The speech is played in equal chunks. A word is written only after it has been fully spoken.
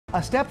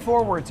A step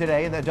forward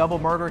today in the double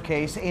murder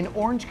case in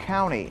Orange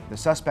County. The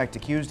suspect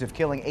accused of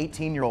killing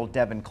 18-year-old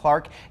Devin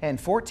Clark and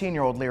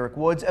 14-year-old Lyric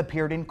Woods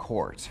appeared in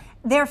court.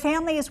 Their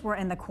families were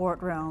in the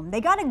courtroom.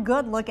 They got a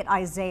good look at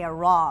Issiah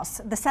Ross.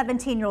 The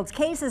 17-year-old's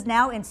case is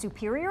now in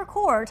Superior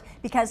Court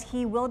because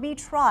he will be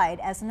tried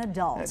as an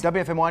adult.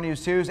 WFMY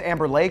News 2's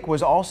Amber Lake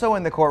was also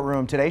in the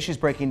courtroom today. She's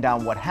breaking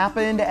down what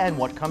happened and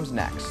what comes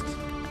next.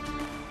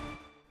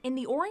 In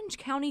the Orange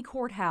County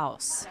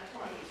Courthouse,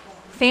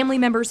 family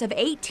members of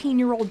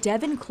 18-year-old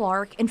Devin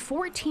Clark and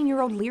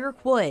 14-year-old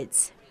Lyric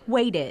Woods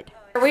waited.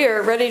 We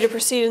are ready to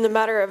proceed in the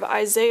matter of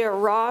Issiah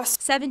Ross.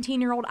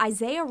 17-year-old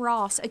Issiah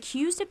Ross,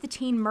 accused of the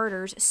teen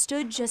murders,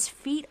 stood just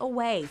feet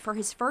away for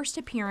his first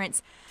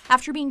appearance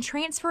after being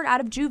transferred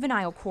out of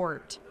juvenile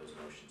court.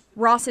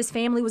 Ross's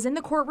family was in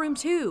the courtroom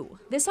too.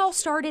 This all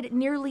started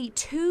nearly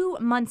 2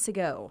 months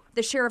ago.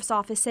 The sheriff's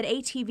office said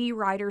ATV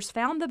riders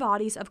found the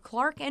bodies of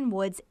Clark and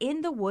Woods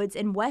in the woods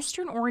in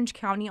western Orange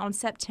County on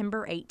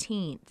September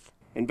 18th.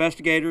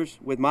 Investigators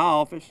with my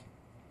office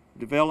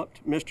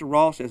developed Mr.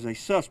 Ross as a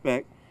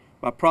suspect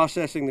by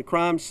processing the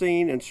crime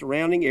scene and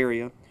surrounding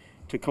area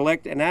to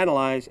collect and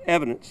analyze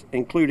evidence,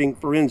 including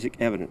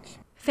forensic evidence.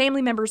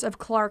 Family members of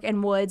Clark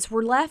and Woods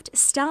were left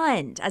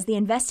stunned as the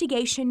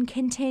investigation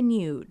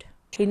continued.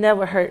 He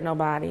never hurt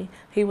nobody.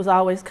 He was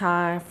always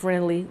kind,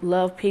 friendly,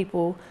 loved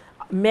people,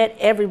 met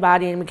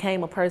everybody, and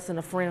became a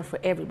friend for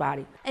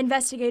everybody.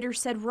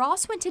 Investigators said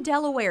Ross went to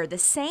Delaware the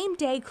same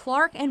day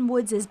Clark and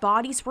Woods'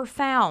 bodies were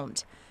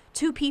found.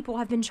 2 people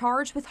have been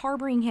charged with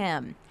harboring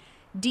him.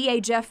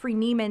 DA Jeffrey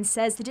Nieman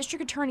says the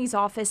district attorney's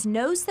office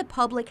knows the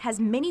public has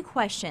many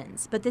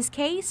questions, but this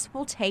case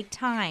will take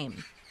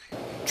time.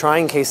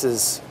 Trying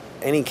cases,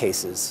 any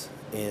cases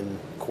in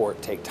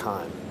court, take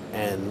time,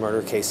 and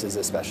murder cases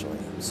especially.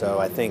 So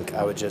I think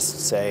I would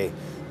just say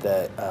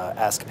that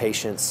ask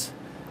patience.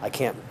 I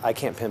can't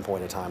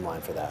pinpoint a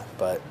timeline for that,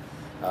 but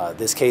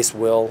this case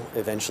will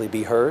eventually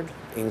be heard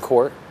in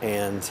court,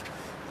 and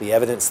the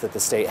evidence that the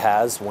state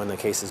has when the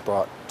case is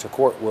brought to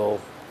court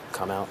will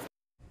come out.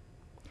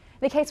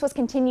 The case was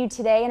continued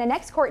today and a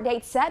next court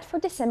date set for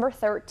December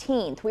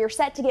 13th. We are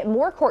set to get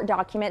more court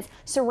documents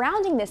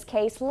surrounding this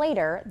case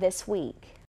later this week.